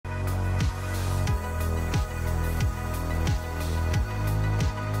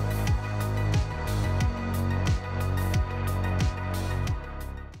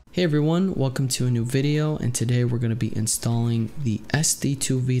Hey everyone, welcome to a new video, and today we're going to be installing the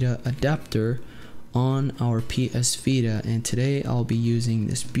SD2VITA adapter on our PS Vita. And today I'll be using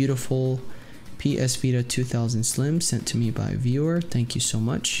this beautiful PS Vita 2000 Slim sent to me by a viewer. Thank you so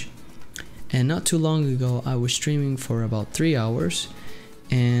much. And not too long ago I was streaming for about 3 hours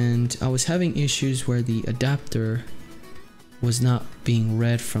and I was having issues where the adapter was not being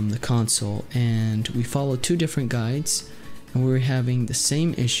read from the console, and we followed two different guides and we were having the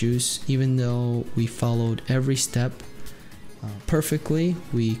same issues even though we followed every step perfectly.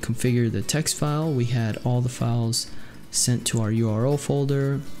 We configured the text file, we had all the files sent to our URL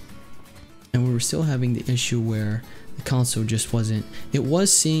folder, and we were still having the issue where the console just wasn't, it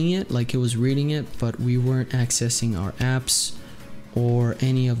was seeing it, like it was reading it, but we weren't accessing our apps or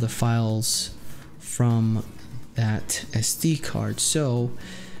any of the files from that SD card. So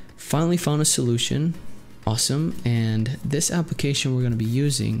finally found a solution. Awesome. And this application we're going to be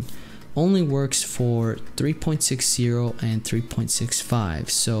using only works for 3.60 and 3.65,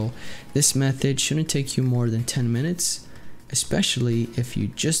 so this method shouldn't take you more than 10 minutes, especially if you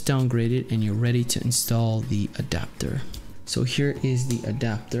just downgraded and you're ready to install the adapter. So here is the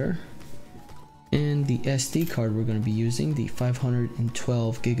adapter and the SD card we're going to be using, the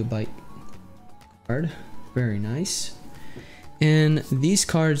 512 gigabyte card. Very nice. And these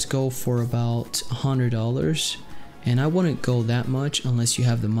cards go for about $100, and I wouldn't go that much unless you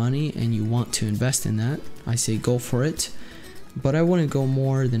have the money and you want to invest in that. I say go for it, but I wouldn't go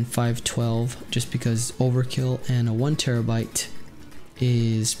more than 512 just because overkill, and a 1 terabyte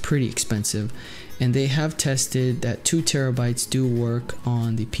is pretty expensive. And they have tested that 2 terabytes do work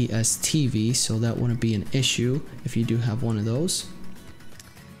on the PS TV, so that wouldn't be an issue if you do have one of those.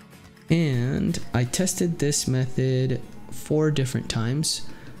 And I tested this method 4 different times.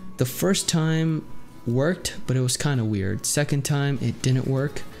 The first time worked, but it was kind of weird. Second time it didn't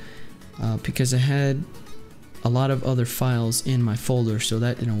work because I had a lot of other files in my folder, so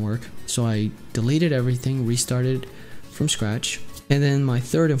that didn't work. So I deleted everything, restarted from scratch, and then my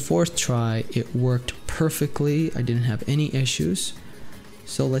third and fourth try it worked perfectly. I didn't have any issues.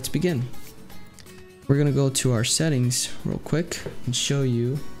 So let's begin. We're gonna go to our settings real quick and show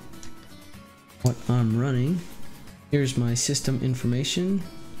you what I'm running. Here's my system information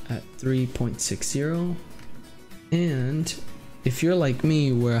at 3.60, and if you're like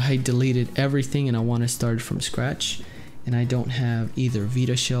me where I deleted everything and I want to start from scratch and I don't have either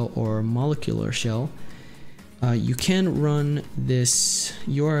Vita shell or molecular shell, you can run this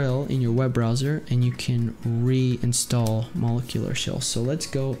URL in your web browser and you can reinstall molecular shell. So let's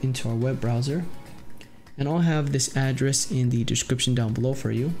go into our web browser, and I'll have this address in the description down below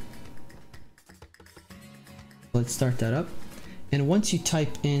for you. Let's start that up, and once you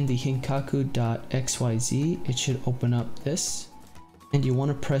type in the hinkaku.xyz, it should open up this, and you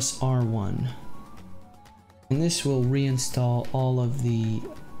want to press R1, and this will reinstall all of the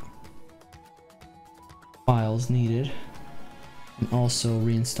files needed and also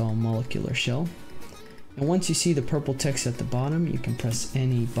reinstall molecular shell. And once you see the purple text at the bottom, you can press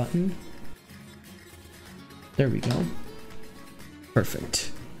any button. There we go.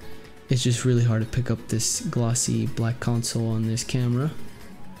 Perfect. It's just really hard to pick up this glossy black console on this camera,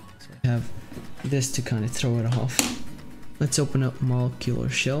 so I have this to kind of throw it off. Let's open up molecular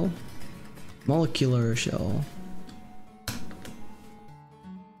shell. Molecular shell.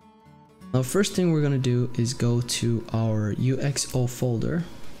 Now first thing we're going to do is go to our UXO folder,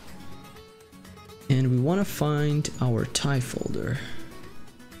 and we want to find our TIE folder.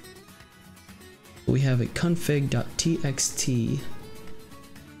 We have a config.txt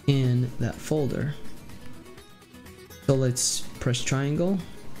in that folder. So let's press triangle.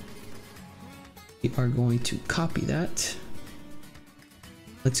 We are going to copy that.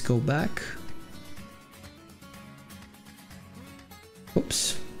 Let's go back.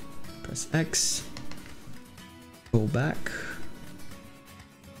 Oops. Press X. Go back.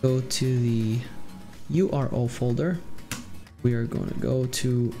 Go to the URL folder. We are going to go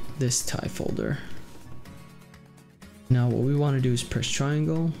to this TIE folder. Now what we want to do is press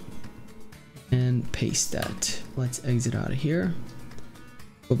triangle and paste that. Let's exit out of here.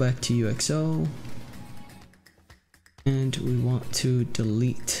 Go back to UXO, and we want to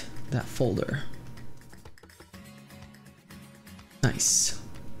delete that folder. Nice.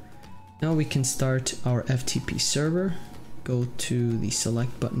 Now we can start our FTP server. Go to the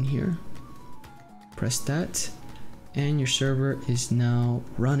select button here. Press that, and your server is now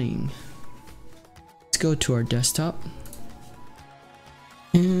running. Let's go to our desktop.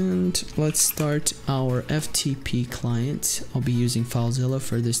 And let's start our FTP client. I'll be using FileZilla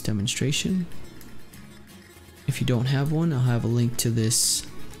for this demonstration. If you don't have one, I'll have a link to this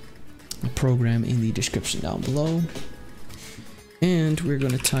the program in the description down below. And we're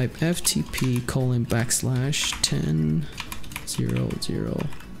going to type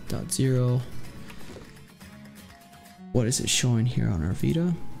ftp:\10.0.0.0. What is it showing here on our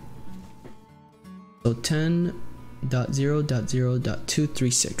Vita? So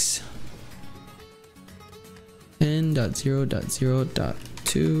 10.0.0.236.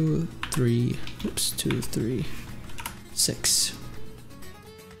 10.0.0.236.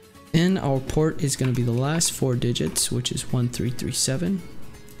 And our port is going to be the last 4 digits, which is 1337. You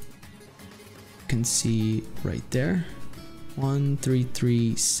can see right there,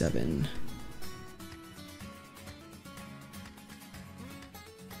 1337.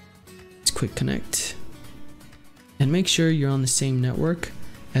 Let's quick connect. And make sure you're on the same network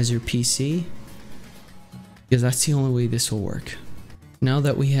as your PC, because that's the only way this will work. Now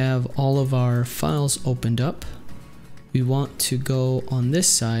that we have all of our files opened up, we want to go on this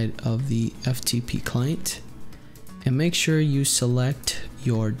side of the FTP client and make sure you select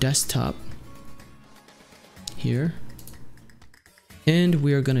your desktop here. And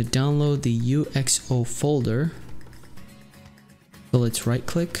we are going to download the UXO folder. So let's right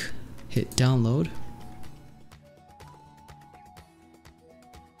click, hit download.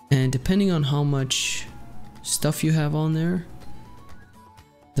 And depending on how much stuff you have on there,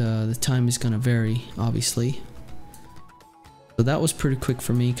 the time is going to vary, obviously. So that was pretty quick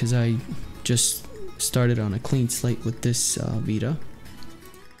for me because I just started on a clean slate with this Vita.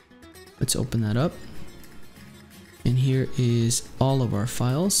 Let's open that up. And here is all of our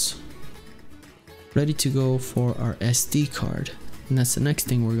files ready to go for our SD card. And that's the next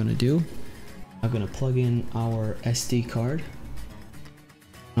thing we're going to do. I'm going to plug in our SD card.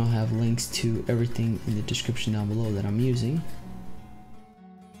 I'll have links to everything in the description down below that I'm using.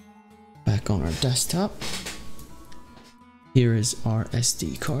 Back on our desktop. Here is our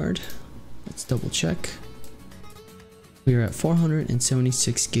SD card. Let's double check. We are at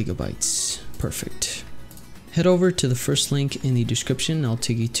 476 gigabytes. Perfect. Head over to the first link in the description. I'll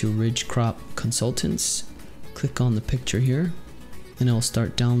take you to Ridge Crop Consultants. Click on the picture here, and it'll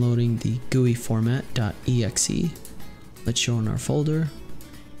start downloading the GUI format .exe. Let's show in our folder.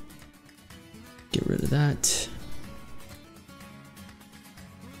 Get rid of that.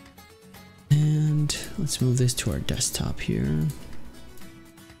 And let's move this to our desktop here.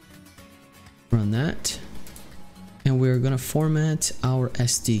 Run that. And we're going to format our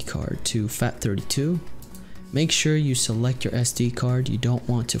SD card to FAT32. Make sure you select your SD card. You don't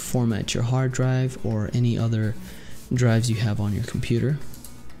want to format your hard drive or any other drives you have on your computer.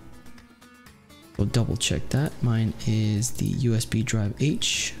 So double check that. Mine is the USB drive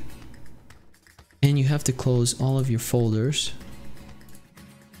H. And you have to close all of your folders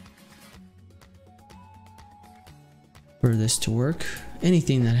for this to work.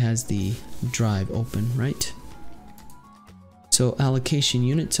 Anything that has the drive open, right? So allocation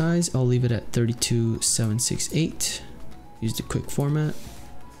unit size, I'll leave it at 32768. Use the quick format.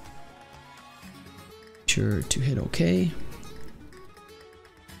 Make sure to hit OK.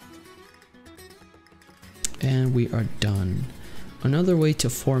 And we are done. Another way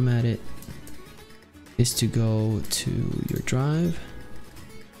to format it is to go to your drive,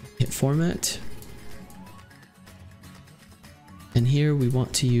 hit format, and here we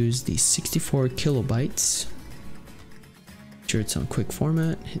want to use the 64 kilobytes. Make sure it's on quick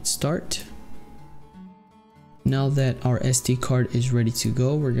format, hit start. Now that our SD card is ready to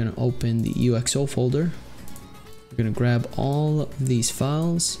go, we're going to open the UXO folder. We're going to grab all of these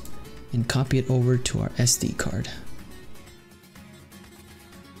files and copy it over to our SD card.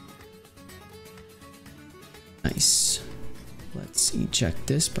 Nice. Let's eject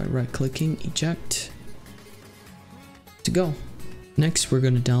this by right clicking, eject. To go. Next, we're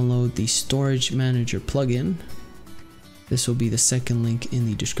going to download the StorageMgr plugin. This will be the second link in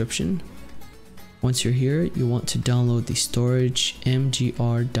the description. Once you're here, you want to download the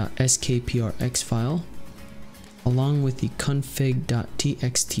StorageMgr.skprx file along with the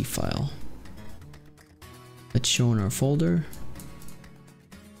config.txt file. Let's show in our folder.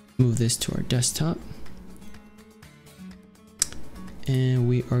 Move this to our desktop. And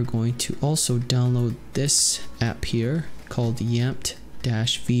we are going to also download this app here called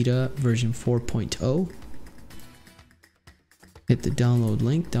Yamt-Vita version 4.0. Hit the download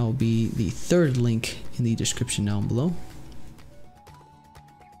link. That will be the third link in the description down below.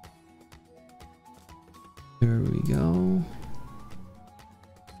 There we go.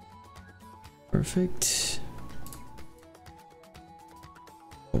 Perfect.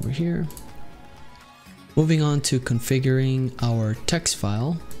 Over here. Moving on to configuring our text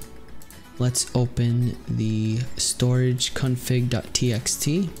file, let's open the storage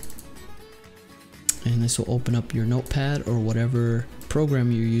config.txt. and this will open up your notepad or whatever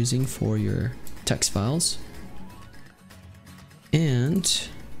program you're using for your text files. And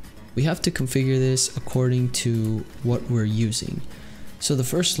we have to configure this according to what we're using. So the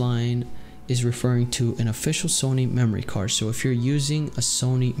first line is referring to an official Sony memory card. So if you're using a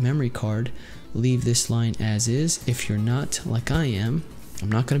Sony memory card, leave this line as is. If you're not, like I am,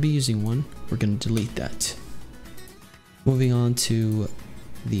 I'm not going to be using one, we're going to delete that. Moving on to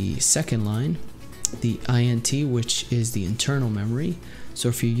the second line, the INT, which is the internal memory. So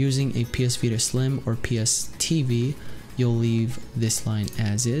if you're using a PS Vita Slim or PS TV, you'll leave this line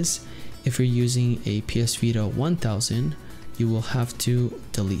as is. If you're using a PS Vita 1000, you will have to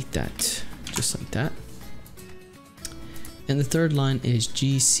delete that, just like that. And the third line is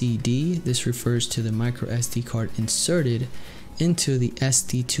GCD. This refers to the micro SD card inserted into the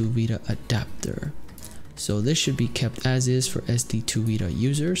SD2VITA adapter. So this should be kept as is for SD2VITA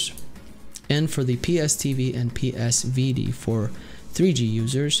users. And for the PS TV and PS VD for 3G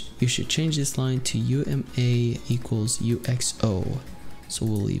users, you should change this line to UMA equals UXO. So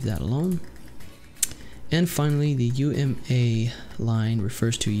we'll leave that alone. And finally, the UMA line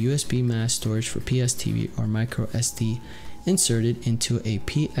refers to USB mass storage for PS TV or micro SD inserted into a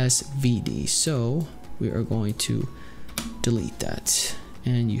PS VD. So we are going to delete that,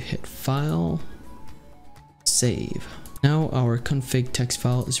 and you hit File, Save. Now our config text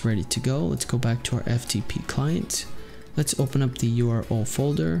file is ready to go. Let's go back to our FTP client. Let's open up the URL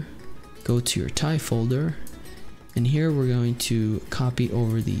folder, go to your TIE folder, and here we're going to copy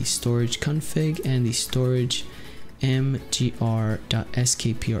over the storage config and the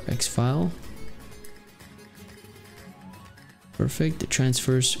StorageMgr.skprx file. Perfect, the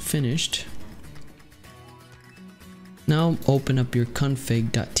transfer's finished. Now open up your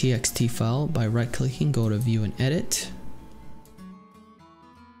config.txt file by right clicking, go to view and edit.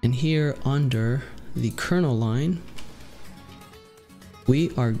 And here under the kernel line,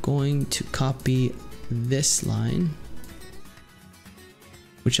 we are going to copy this line,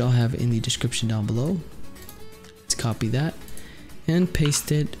 which I'll have in the description down below. Let's copy that and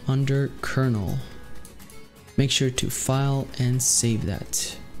paste it under kernel. Make sure to file and save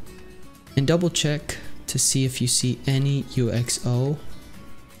that. And double check to see if you see any UXO.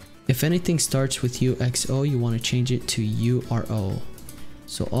 If anything starts with UXO, you want to change it to URO.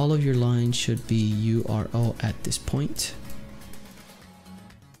 So all of your lines should be URO at this point.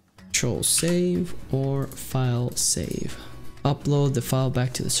 Control save or file save. Upload the file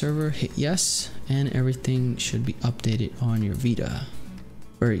back to the server, hit yes, and everything should be updated on your Vita.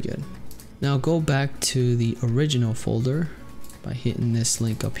 Very good. Now go back to the original folder by hitting this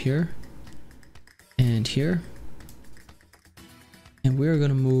link up here and here. And we're going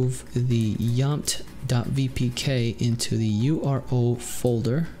to move the Yamt.vpk into the URO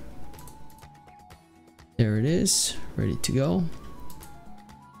folder. There it is, ready to go.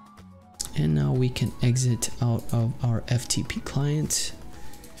 And now we can exit out of our FTP client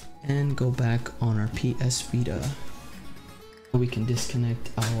and go back on our PS Vita. We can disconnect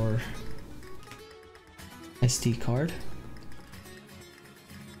our SD card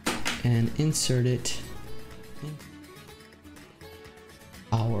and insert it in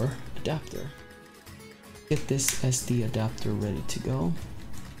our adapter. Get this SD adapter ready to go.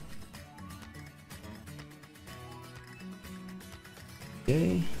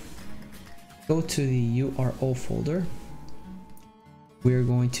 Okay. Go to the URO folder. We're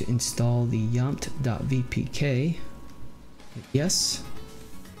going to install the Yamt.vpk. Yes.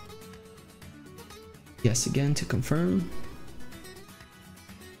 Yes again to confirm.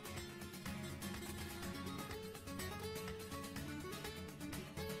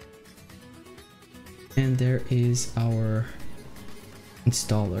 And there is our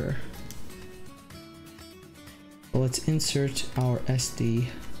installer. So let's insert our SD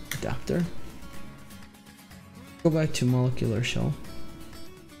adapter. Go back to molecular shell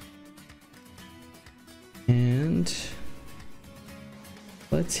and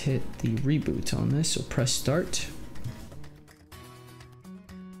let's hit the reboot on this. So press start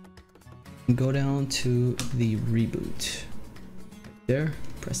and go down to the reboot. Right there,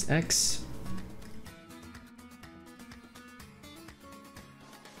 press X.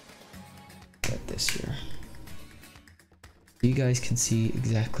 Get this here. You guys can see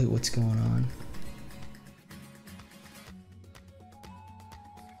exactly what's going on.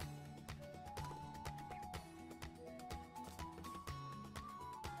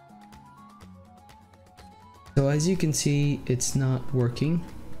 So as you can see, it's not working.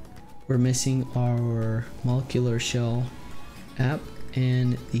 We're missing our molecular shell app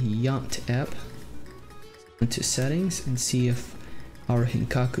and the Yamt app. Into settings and see if our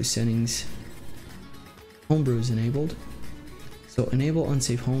Hinkaku settings homebrew is enabled. So enable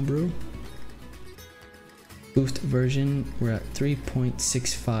unsafe homebrew. Boot version, we're at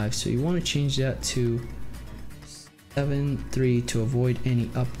 3.65, so you want to change that to 7.3 to avoid any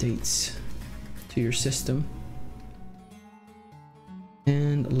updates to your system.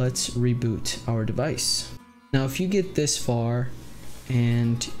 And let's reboot our device. Now if you get this far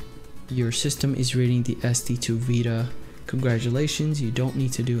and your system is reading the SD2VITA, congratulations, you don't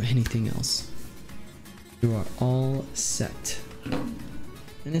need to do anything else. You are all set.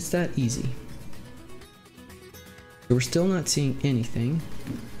 And it's that easy. We're still not seeing anything.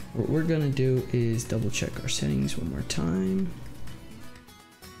 What we're gonna do is double check our settings one more time.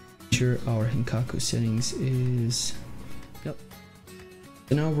 Make sure our Hinkaku settings is, yep.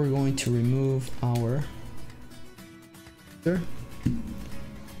 So now we're going to remove our,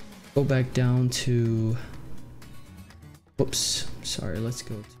 go back down to, whoops, sorry, let's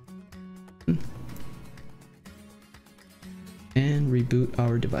go to, and reboot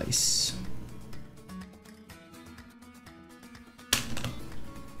our device.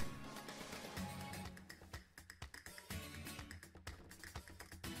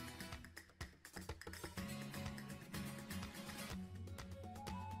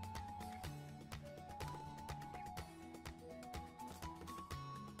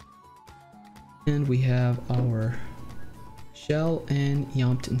 And we have our shell and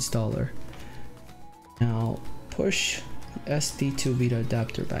Yamt installer. Now push the SD2VITA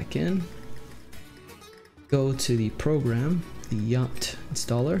adapter back in. Go to the program, the Yamt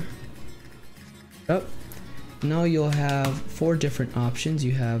installer. Up. Now you'll have 4 different options.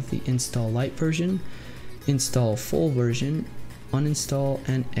 You have the install light version, install full version, uninstall,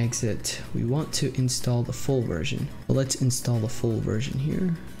 and exit. We want to install the full version. Well, let's install the full version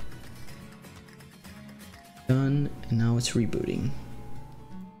here. Done, and now it's rebooting.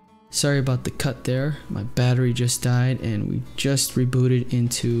 Sorry about the cut there, my battery just died and we just rebooted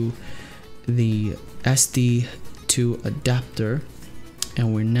into the SD2 adapter,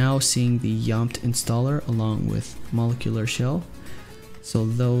 and we're now seeing the Yamt installer along with molecular shell. So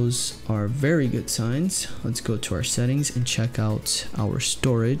those are very good signs. Let's go to our settings and check out our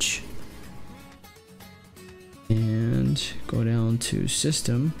storage and go down to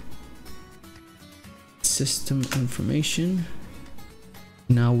system information.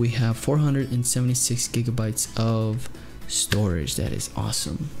 Now we have 476 gigabytes of storage. That is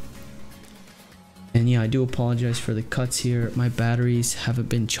awesome. And yeah, I do apologize for the cuts here. My batteries haven't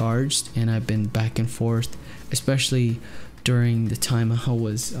been charged and I've been back and forth, especially during the time I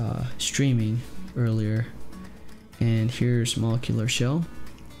was streaming earlier. And here's molecular shell.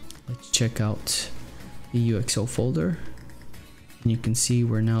 Let's check out the UXO folder. And you can see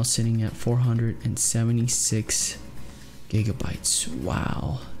we're now sitting at 476 gigabytes.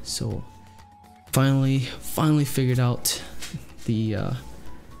 Wow. So finally figured out the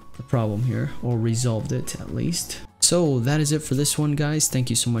problem here, or resolved it at least. So that is it for this one, guys. Thank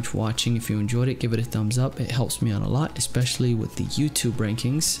you so much for watching. If you enjoyed it, give it a thumbs up. It helps me out a lot, especially with the YouTube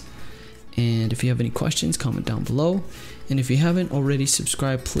rankings. And if you have any questions, comment down below. And if you haven't already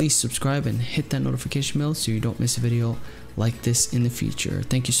subscribed, please subscribe and hit that notification bell so you don't miss a video like this in the future.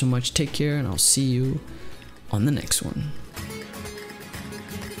 Thank you so much. Take care, and I'll see you on the next one.